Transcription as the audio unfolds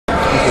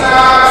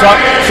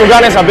So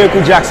Ghana's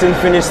Abeku Jackson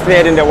finished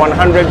third in the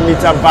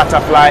 100-meter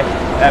butterfly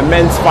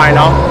men's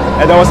final.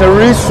 There was a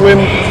re-swim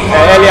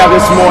earlier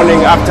this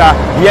morning after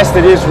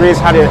yesterday's race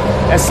had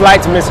a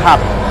slight mishap.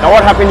 Now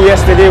what happened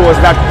yesterday was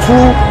that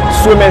two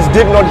swimmers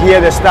did not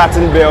hear the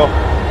starting bell,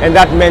 and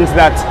that meant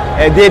that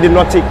they did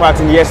not take part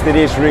in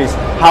yesterday's race.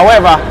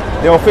 However,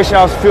 the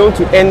officials failed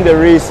to end the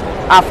race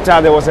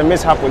after there was a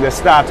mishap with the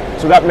start,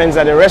 so that means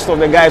that the rest of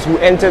the guys who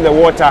entered the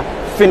water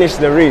finished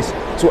the race.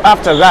 So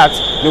after that,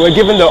 they were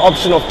given the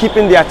option of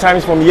keeping their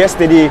times from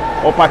yesterday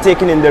or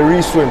partaking in the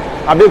re-swim.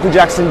 Abeku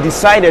Jackson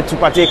decided to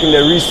partake in the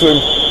re-swim,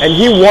 and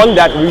he won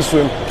that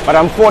re-swim, but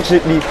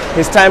unfortunately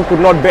his time could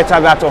not better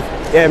that of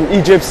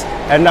Egypt's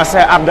Nasser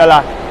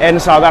Abdallah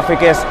and South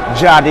Africa's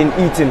Jardine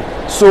Eaton.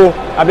 So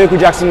Abeku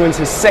Jackson wins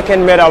his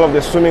second medal of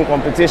the swimming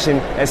competition,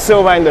 a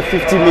silver in the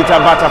 50-meter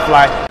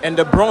butterfly and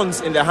the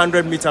bronze in the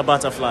 100-meter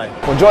butterfly.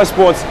 For Joy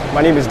Sports,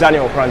 my name is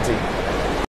Dani Koranteng.